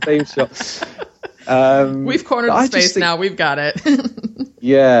started a theme shop. We've cornered the space now. We've got it.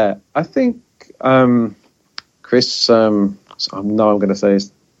 Yeah, I think Chris. I know I'm going to say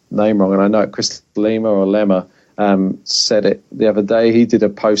his name wrong, and I know Chris Lima or Lemma said it the other day. He did a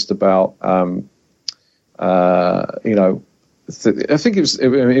post about I think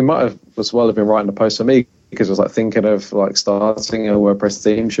it might have as well have been writing a post for me because I was like thinking of like starting a WordPress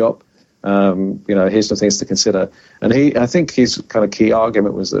theme shop. Here's some things to consider. And I think his kind of key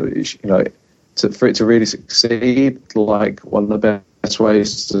argument was that, for it to really succeed, like one of the best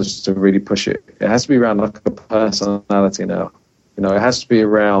ways is to really push it. It has to be around like a personality now. It has to be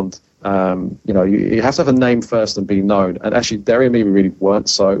around, you have to have a name first and be known. And actually, Derry and me, we really weren't.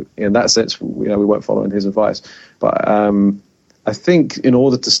 So in that sense, we weren't following his advice. But I think in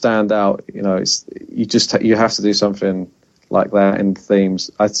order to stand out, you have to do something like that in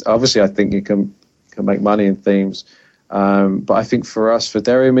themes. Obviously, I think you can make money in themes, but I think for us, for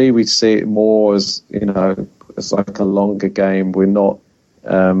Derry and me, we see it more as as like a longer game. We're not,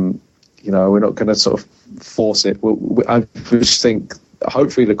 we're not going to sort of force it. I just think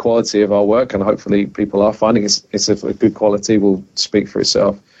hopefully the quality of our work, and hopefully people are finding it's a good quality, will speak for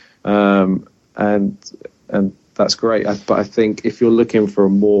itself, and that's great. But I think if you're looking for a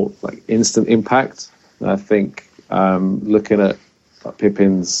more like instant impact, I think. Looking at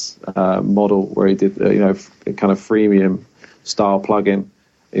Pippin's model where he did, kind of freemium style plugin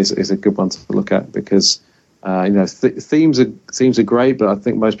is a good one to look at because, themes are great, but I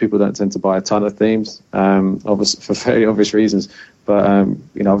think most people don't tend to buy a ton of themes, obviously for very obvious reasons. But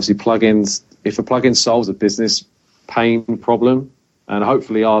obviously plugins. If a plugin solves a business pain problem, and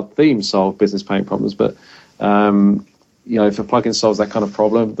hopefully our themes solve business pain problems, but if a plugin solves that kind of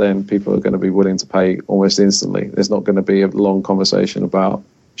problem, then people are going to be willing to pay almost instantly. There's not going to be a long conversation about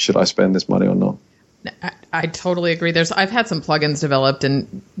should I spend this money or not. I totally agree. I've had some plugins developed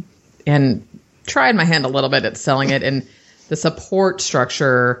and tried my hand a little bit at selling it, and the support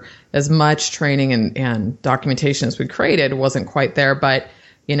structure, as much training and documentation as we created, wasn't quite there. But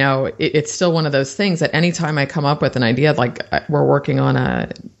it's still one of those things that anytime I come up with an idea, like we're working on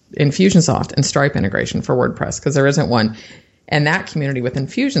a Infusionsoft and Stripe integration for WordPress because there isn't one. And that community with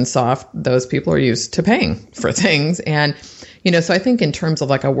Infusionsoft, those people are used to paying for things. And, so I think in terms of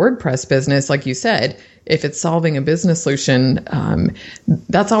like a WordPress business, like you said, if it's solving a business solution,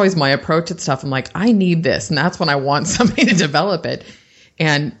 that's always my approach to stuff. I'm like, I need this. And that's when I want somebody to develop it.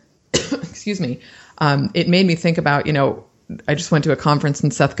 And excuse me, it made me think about, I just went to a conference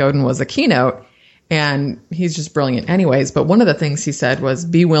and Seth Godin was a keynote, and he's just brilliant anyways. But one of the things he said was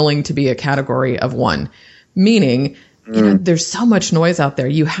be willing to be a category of one, meaning, there's so much noise out there.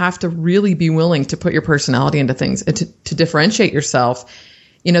 You have to really be willing to put your personality into things and to differentiate yourself.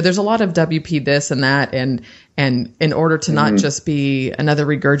 There's a lot of WP this and that. And in order to not just be another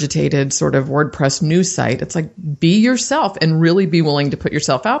regurgitated sort of WordPress news site, it's like, be yourself and really be willing to put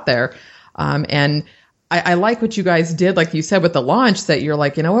yourself out there. And I like what you guys did, like you said, with the launch, that you're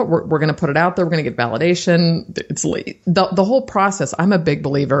like, you know what, we're going to put it out there. We're going to get validation. It's the whole process. I'm a big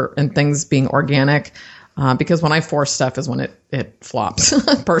believer in things being organic, because when I force stuff is when it flops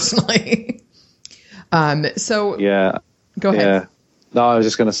personally. So yeah, go ahead. Yeah. No, I was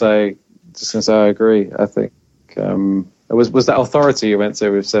just going to say, I agree. I think, was that Authority you went to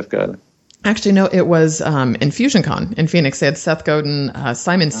with Seth Godin? Actually, no, it was InfusionCon in Phoenix. They had Seth Godin,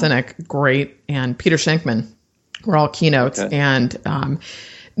 Simon Sinek, great, and Peter Shankman were all keynotes. Okay. And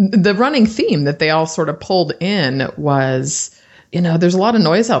the running theme that they all sort of pulled in was, there's a lot of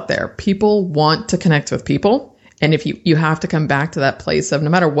noise out there. People want to connect with people. And if you have to come back to that place of no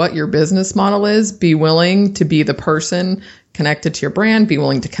matter what your business model is, be willing to be the person connected to your brand, be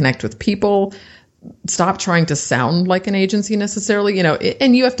willing to connect with people. Stop trying to sound like an agency necessarily,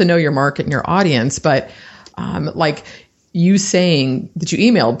 and you have to know your market and your audience. But like you saying that you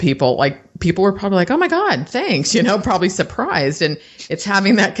emailed people, like people were probably like, oh my God, thanks, probably surprised. And it's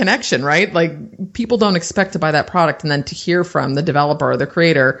having that connection, right? Like people don't expect to buy that product and then to hear from the developer or the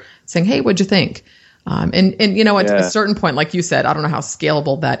creator saying, hey, what'd you think? At a certain point, like you said, I don't know how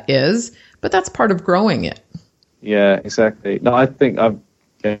scalable that is, but that's part of growing it. Yeah, exactly. No, I think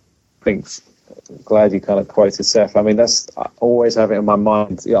glad you kind of quoted Seth. I mean, I always have it in my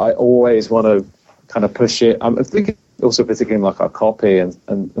mind. Yeah, I always want to kind of push it. I'm thinking also particularly like our copy and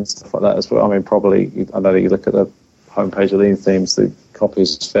stuff like that as well. I mean, probably, I know that you look at the homepage of Lean Themes, the copy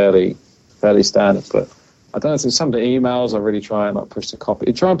is fairly standard, but I don't know, so some of the emails I really try and like push the copy.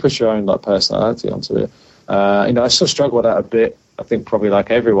 You try and push your own like personality onto it. I still struggle with that a bit. I think probably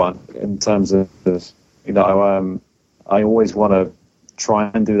like everyone in terms of I always want to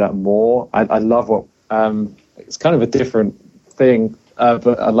try and do that more. I love what it's kind of a different thing,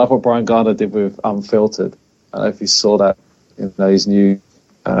 but I love what Brian Garner did with Unfiltered. I don't know if you saw that in his new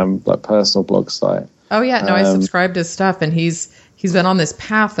like personal blog site. Oh yeah, no, I subscribed to his stuff, and he's been on this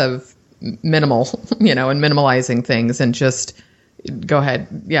path of minimal, and minimalizing things, and just go ahead.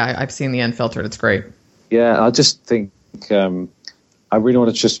 Yeah, I've seen the Unfiltered. It's great. Yeah, I just think I really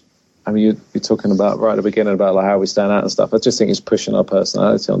want to just. I mean, you're talking about right at the beginning about like how we stand out and stuff. I just think it's pushing our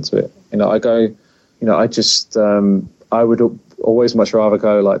personality onto it. I would always much rather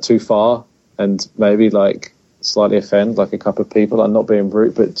go like too far and maybe like slightly offend like a couple of people. I'm not being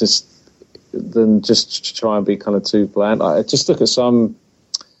rude, but just try and be kind of too bland. I just look at some,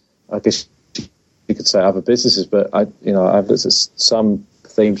 I guess you could say other businesses, but I've looked at some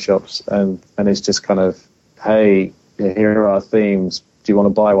theme shops and it's just kind of, hey, here are our themes. Do you want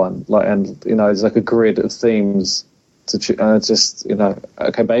to buy one? Like, and there's like a grid of themes to just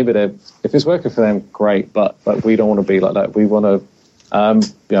okay, maybe if it's working for them, great, but we don't want to be like that. We want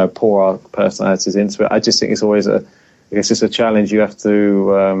to pour our personalities into it. I just think it's always it's a challenge. You have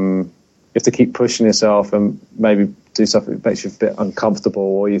to keep pushing yourself and maybe do something that makes you a bit uncomfortable,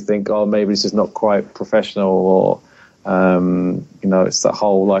 or you think, oh, maybe this is not quite professional, or it's that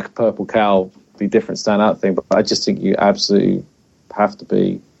whole like purple cow, be different, stand out thing. But I just think you absolutely have to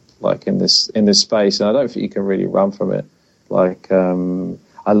be like in this space, and I don't think you can really run from it. Like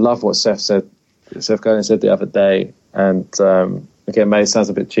I love what Seth Godin said the other day, and again, maybe it sounds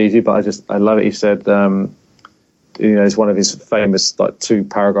a bit cheesy, but I love it. He said it's one of his famous like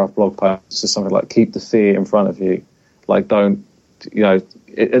 2-paragraph blog posts, is something like, keep the fear in front of you, like don't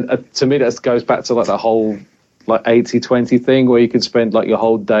to me that goes back to like the whole like 80-20 thing, where you could spend like your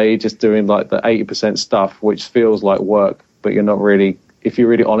whole day just doing like the 80% stuff which feels like work, but you're not really, if you're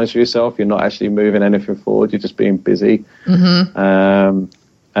really honest with yourself, you're not actually moving anything forward. You're just being busy. Mm-hmm.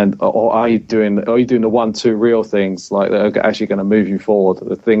 Or are you doing the 1-2 real things like that are actually going to move you forward?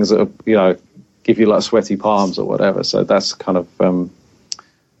 The things that are, give you like sweaty palms or whatever. So that's kind of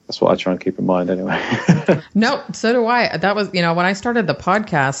that's what I try and keep in mind anyway. No, so do I. That was when I started the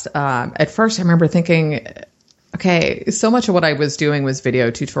podcast. At first, I remember thinking, okay, so much of what I was doing was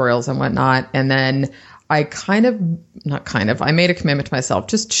video tutorials and whatnot, and then I I made a commitment to myself,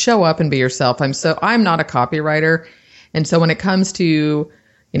 just show up and be yourself. I'm not a copywriter. And so when it comes to,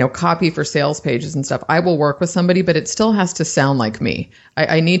 copy for sales pages and stuff, I will work with somebody, but it still has to sound like me.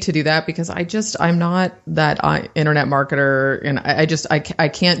 I need to do that because I'm not that internet marketer, and I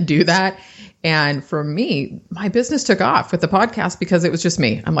can't do that. And for me, my business took off with the podcast because it was just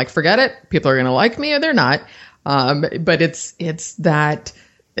me. I'm like, forget it. People are going to like me or they're not. But it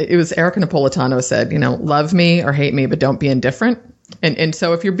was Erica Napolitano said, love me or hate me, but don't be indifferent. And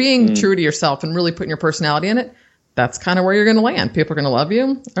so if you're being true to yourself and really putting your personality in it, that's kind of where you're going to land. People are going to love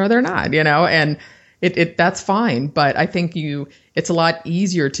you or they're not, and that's fine. But I think it's a lot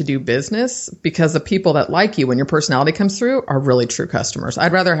easier to do business because the people that like you when your personality comes through are really true customers.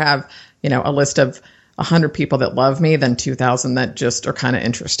 I'd rather have, a list of 100 people that love me than 2,000 that just are kind of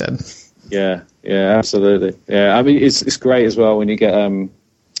interested. Yeah, absolutely. Yeah, I mean, it's great as well when you get, a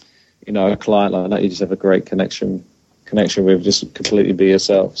client like that, you just have a great connection with, just completely be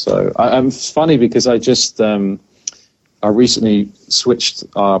yourself. So I'm funny because I recently switched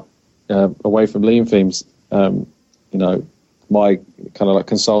away from lean themes, my kind of like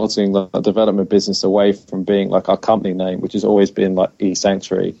consulting, like development business away from being like our company name, which has always been like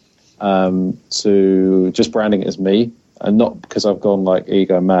eSanctuary, to just branding it as me, and not because I've gone like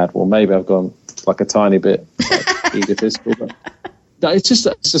ego mad. Well, maybe I've gone like a tiny bit like, egotistical, but no, it's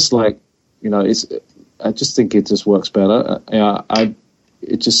just like, I just think it just works better. And I've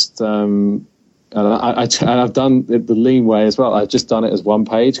done it the lean way as well. I've just done it as one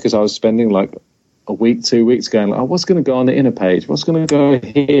page because I was spending like a week, 2 weeks going like, what's going to go on the inner page? What's going to go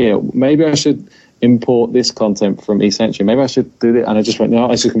here? Maybe I should import this content from eSanctuary. Maybe I should do it. And I just went,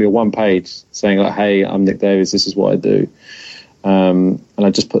 no, it's just going to be a one page saying like, hey, I'm Nick Davis. This is what I do. And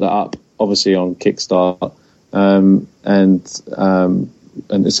I just put that up, obviously on Kickstart. And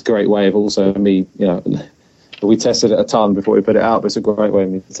it's a great way of also me, we tested it a ton before we put it out, but it's a great way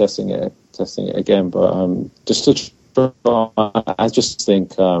of me testing it again. But I just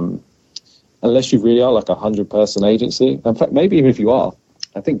think unless you really are like 100-person agency, in fact, maybe even if you are,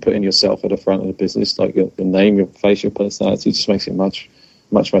 I think putting yourself at the front of the business, like your name, your face, your personality, just makes it much,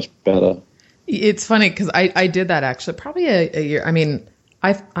 much, much better. It's funny because I did that actually probably a year. I mean,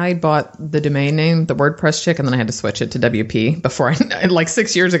 I bought the domain name, the WordPress Chick, and then I had to switch it to WP before like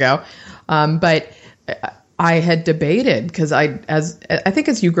 6 years ago. But I had debated because I think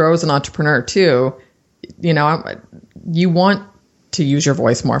as you grow as an entrepreneur too, you want to use your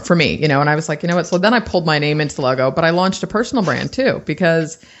voice more for me, and I was like, what? So then I pulled my name into the logo, but I launched a personal brand too,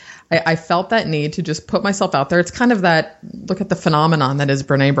 because I felt that need to just put myself out there. It's kind of that, look at the phenomenon that is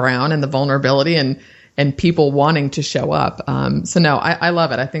Brene Brown and the vulnerability and people wanting to show up. So no, I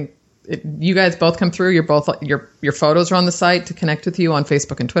love it. I think you guys both come through. You're both, your photos are on the site to connect with you on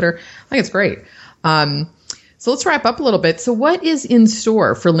Facebook and Twitter. I think it's great. So let's wrap up a little bit. So what is in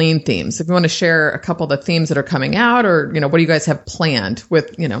store for Lean Themes? If you want to share a couple of the themes that are coming out, or, what do you guys have planned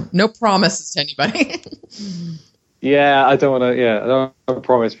with, no promises to anybody? Yeah, I don't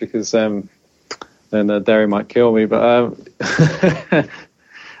promise because then Derry might kill me. But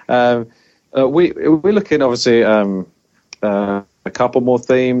we're looking, obviously, a couple more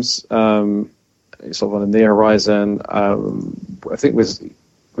themes sort of on the near horizon. I think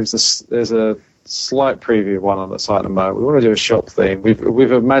there's a slight preview of one on the site at the moment. We want to do a shop theme.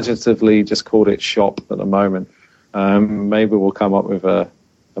 We've imaginatively just called it shop at the moment. Maybe we'll come up with a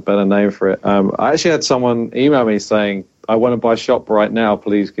better name for it. I actually had someone email me saying, I want to buy shop right now,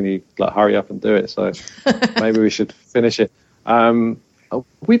 please can you hurry up and do it? So maybe we should finish it.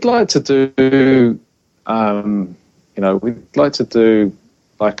 We'd like to do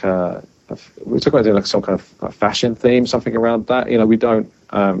like we're talking about doing like some kind of fashion theme, something around that.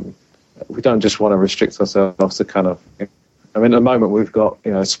 We don't just want to restrict ourselves to kind of, at the moment we've got,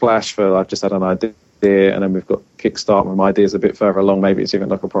 Splash for, I've just had an idea, and then we've got Kickstart with my ideas a bit further along. Maybe it's even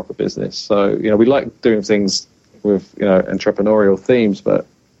like a proper business. So, we like doing things with, entrepreneurial themes, but,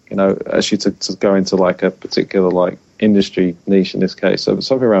 actually to go into like a particular like industry niche in this case. So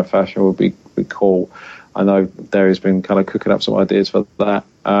something around fashion would be cool. I know Derry's been kind of cooking up some ideas for that.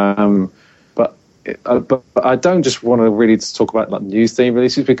 But I don't just want to really talk about like new theme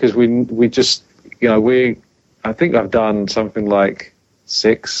releases, because we just, I think I've done something like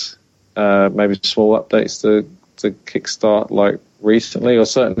 6 maybe small updates to Kickstart like recently, or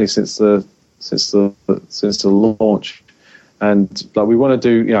certainly since the launch. And like we want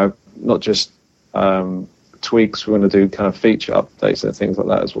to do, not just tweaks, we want to do kind of feature updates and things like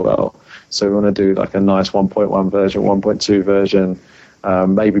that as well. So we want to do like a nice 1.1 version, 1.2 version,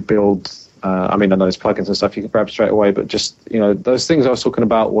 maybe build. I know there's plugins and stuff you can grab straight away, but just, those things I was talking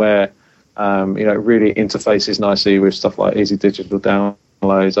about where It really interfaces nicely with stuff like easy digital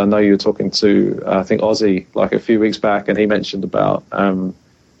downloads. I know you were talking to, I think, Ozzy like a few weeks back, and he mentioned about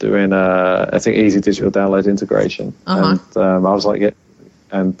doing, I think, easy digital download integration. And I was like, yeah,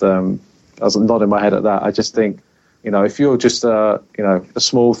 and I was nodding my head at that. I just think, if you're just a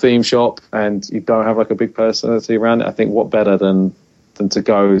small theme shop and you don't have like a big personality around it, I think what better than to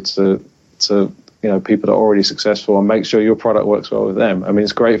go to people that are already successful and make sure your product works well with them. I mean,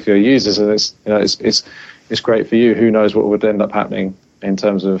 it's great for your users, and it's great for you. Who knows what would end up happening in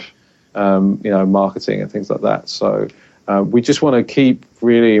terms of marketing and things like that. So we just want to keep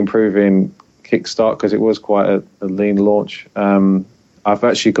really improving Kickstart, because it was quite a lean launch. I've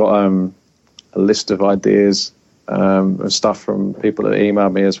actually got a list of ideas and stuff from people that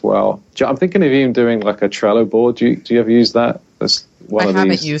emailed me as well. I'm thinking of even doing like a Trello board. Do you ever use that? I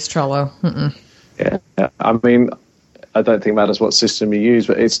haven't used Trello. Mm-mm. Yeah, I mean, I don't think it matters what system you use,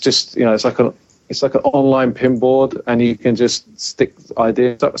 but it's just, it's like an online pin board, and you can just stick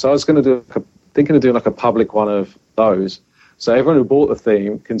ideas up. So I was thinking of doing like a public one of those. So everyone who bought the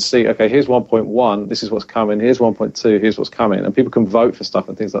theme can see, okay, here's 1.1, this is what's coming, here's 1.2, here's what's coming, and people can vote for stuff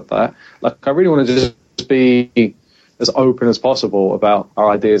and things like that. Like, I really want to just be as open as possible about our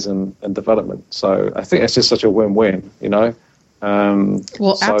ideas and development. So I think it's just such a win-win,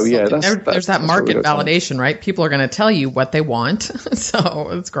 Well, so, absolutely. Yeah, there's that market validation, right? People are going to tell you what they want, so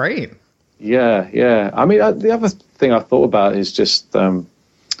it's great. Yeah. I mean, the other thing I thought about is just,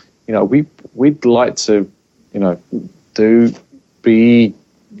 we'd like to, be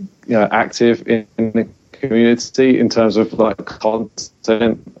active in the community in terms of like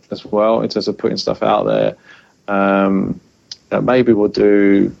content as well, in terms of putting stuff out there. Maybe we'll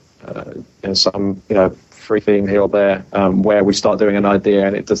do some free theme here or there where we start doing an idea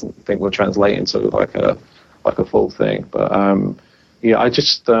and it doesn't think will translate into like a full thing. But I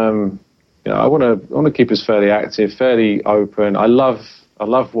just I want to keep us fairly active, fairly open. I love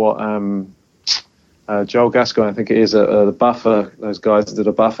what Joel Gascoigne, I think it is, the Buffer, those guys that did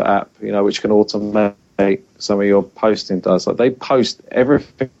a Buffer app, which can automate some of your posting does. Like, they post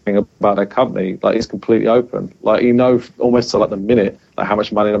everything about their company, like it's completely open. Like, almost to like the minute, like how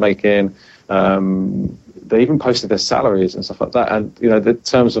much money they're making. They even posted their salaries and stuff like that. And, the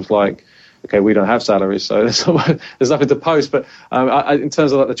terms of like, okay, we don't have salaries, so there's nothing to post. But in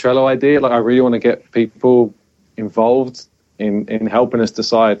terms of like the Trello idea, like I really want to get people involved in helping us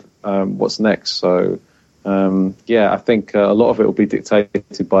decide what's next. So, I think a lot of it will be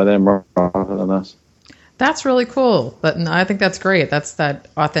dictated by them rather than us. That's really cool. But I think that's great. That's that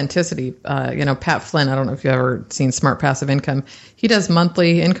authenticity. Pat Flynn, I don't know if you've ever seen Smart Passive Income. He does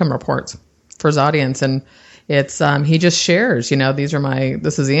monthly income reports for his audience, and it's he just shares,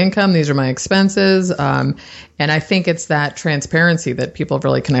 this is the income, these are my expenses. And I think it's that transparency that people have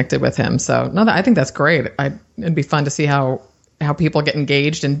really connected with him. So I think that's great. It'd be fun to see how people get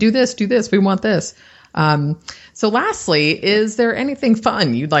engaged and do this, we want this. So lastly, is there anything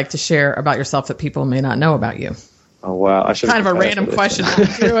fun you'd like to share about yourself that people may not know about you? Oh, wow. I should kind of a random question. I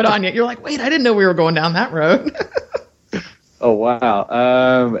threw it on you. You're like, wait, I didn't know we were going down that road. Oh,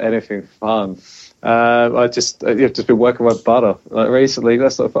 wow. Anything fun? I've just been working my butt off like recently.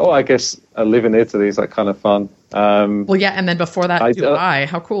 That's sort of, I guess live in Italy is like kind of fun. Well, yeah, and then before that, Dubai.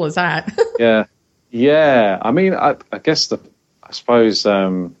 How cool is that? Yeah. I mean, I guess I suppose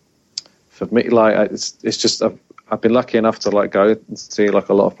for me, like it's just I've been lucky enough to like go and see like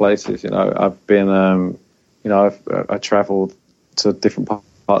a lot of places. I've been I travelled to different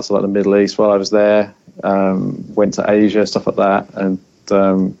parts of like the Middle East while I was there. Went to Asia, stuff like that, and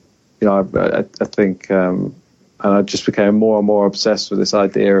I think, and I just became more and more obsessed with this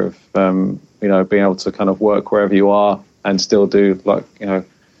idea of, being able to kind of work wherever you are and still do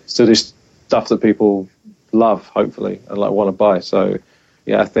still do stuff that people love, hopefully, and like want to buy. So,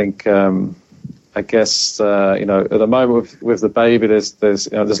 I think, I guess, at the moment with the baby,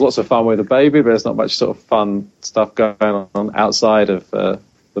 there's lots of fun with the baby, but there's not much sort of fun stuff going on outside of the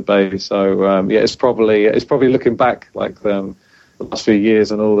baby. So, it's probably looking back like the last few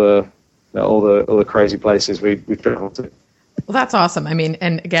years and all the crazy places we've traveled to. Well, that's awesome. I mean,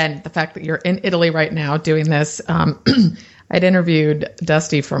 and again, the fact that you're in Italy right now doing this, I'd interviewed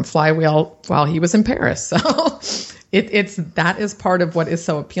Dusty from Flywheel while he was in Paris. So that is part of what is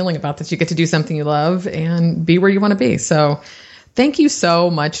so appealing about this. You get to do something you love and be where you want to be. So thank you so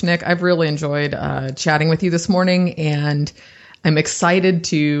much, Nick. I've really enjoyed chatting with you this morning, and I'm excited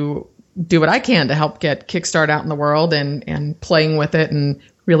to do what I can to help get Kickstart out in the world and playing with it and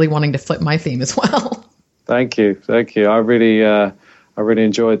really wanting to flip my theme as well. Thank you. I really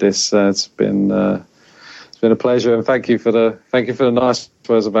enjoyed this. It's been been a pleasure, and thank you for the nice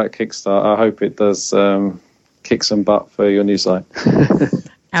words about Kickstart. I hope it does kick some butt for your new site.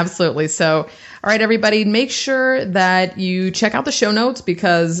 Absolutely. So, all right, everybody, make sure that you check out the show notes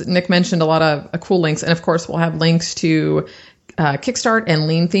because Nick mentioned a lot of cool links. And of course, we'll have links to Kickstart and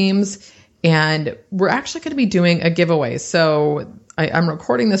Lean Themes. And we're actually going to be doing a giveaway. So I'm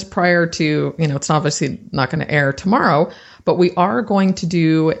recording this prior to, it's obviously not going to air tomorrow, but we are going to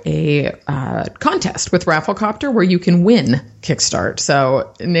do a contest with Rafflecopter where you can win Kickstart.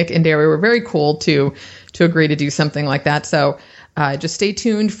 So Nick and Derry were very cool to agree to do something like that. So just stay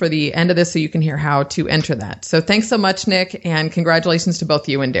tuned for the end of this so you can hear how to enter that. So thanks so much, Nick, and congratulations to both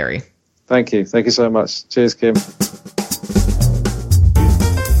you and Derry. Thank you. Thank you so much. Cheers, Kim.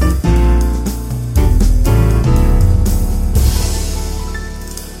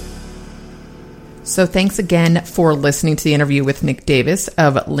 So thanks again for listening to the interview with Nick Davis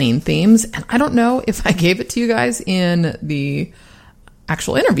of Lean Themes. And I don't know if I gave it to you guys in the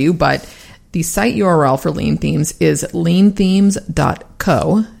actual interview, but the site URL for Lean Themes is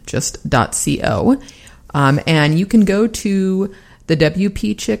leanthemes.co, just .co. And you can go to the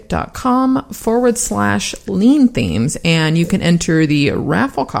WPChick.com/Lean Themes, and you can enter the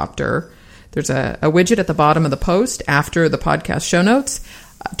Rafflecopter. There's a widget at the bottom of the post after the podcast show notes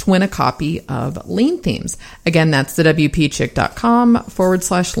to win a copy of Lean Themes. Again, that's the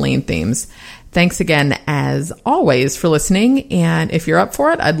WPChick.com/Lean Themes. Thanks again, as always, for listening. And if you're up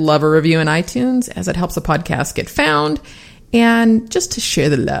for it, I'd love a review in iTunes as it helps the podcast get found. And just to share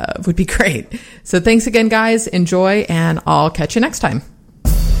the love would be great. So thanks again, guys. Enjoy, and I'll catch you next time.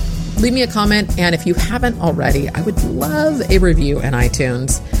 Leave me a comment. And if you haven't already, I would love a review in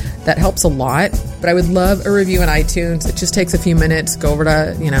iTunes. That helps a lot, but I would love a review in iTunes. It just takes a few minutes. Go over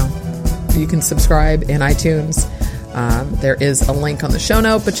to, you can subscribe in iTunes. There is a link on the show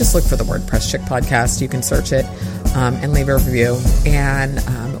note, but just look for the WordPress Chick podcast. You can search it and leave a review. And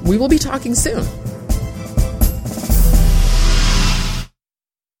we will be talking soon.